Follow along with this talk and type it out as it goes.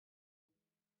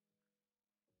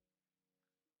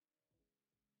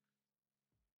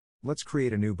Let's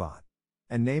create a new bot.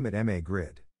 And name it MA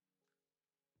Grid.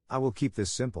 I will keep this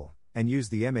simple, and use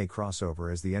the MA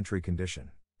crossover as the entry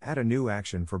condition. Add a new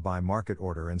action for buy market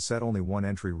order and set only one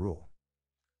entry rule,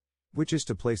 which is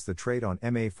to place the trade on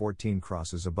MA14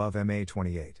 crosses above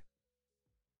MA28.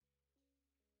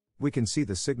 We can see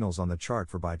the signals on the chart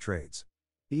for buy trades.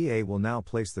 EA will now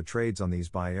place the trades on these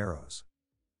buy arrows.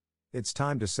 It's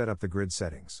time to set up the grid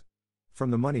settings. From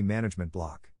the money management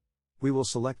block, we will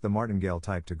select the Martingale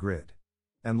type to grid.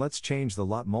 And let's change the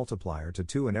lot multiplier to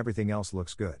 2 and everything else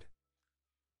looks good.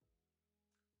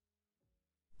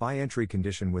 Buy entry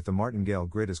condition with the Martingale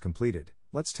grid is completed.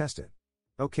 Let's test it.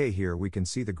 Okay, here we can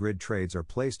see the grid trades are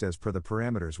placed as per the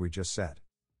parameters we just set.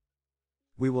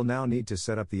 We will now need to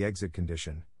set up the exit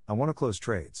condition. I want to close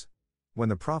trades when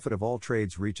the profit of all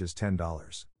trades reaches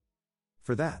 $10.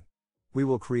 For that, we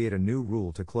will create a new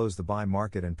rule to close the buy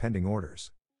market and pending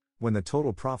orders when the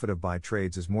total profit of buy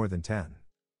trades is more than 10.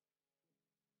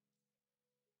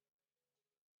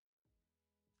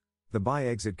 The buy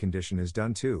exit condition is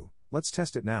done too. Let's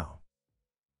test it now.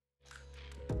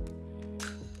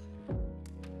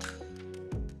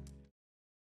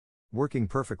 Working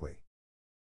perfectly.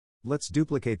 Let's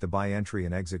duplicate the buy entry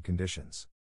and exit conditions.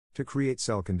 To create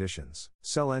sell conditions,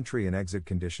 sell entry and exit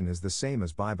condition is the same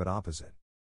as buy but opposite.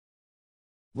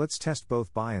 Let's test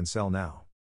both buy and sell now.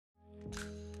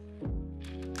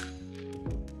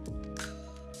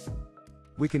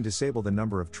 We can disable the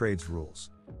number of trades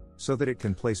rules, so that it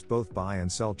can place both buy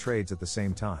and sell trades at the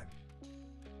same time.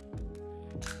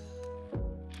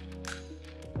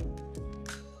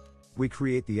 We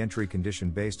create the entry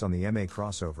condition based on the MA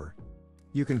crossover.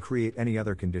 You can create any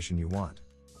other condition you want,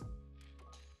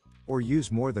 or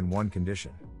use more than one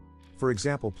condition. For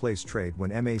example, place trade when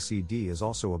MACD is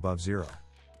also above 0.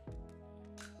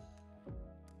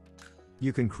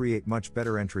 You can create much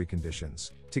better entry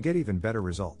conditions to get even better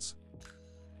results.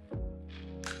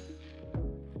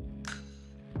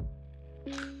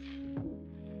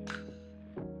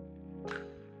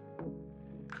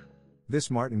 This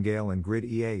Martingale and Grid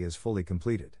EA is fully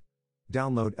completed.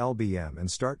 Download LBM and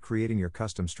start creating your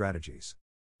custom strategies.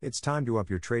 It's time to up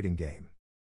your trading game.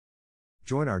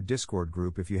 Join our Discord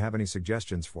group if you have any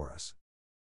suggestions for us.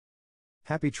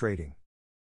 Happy trading!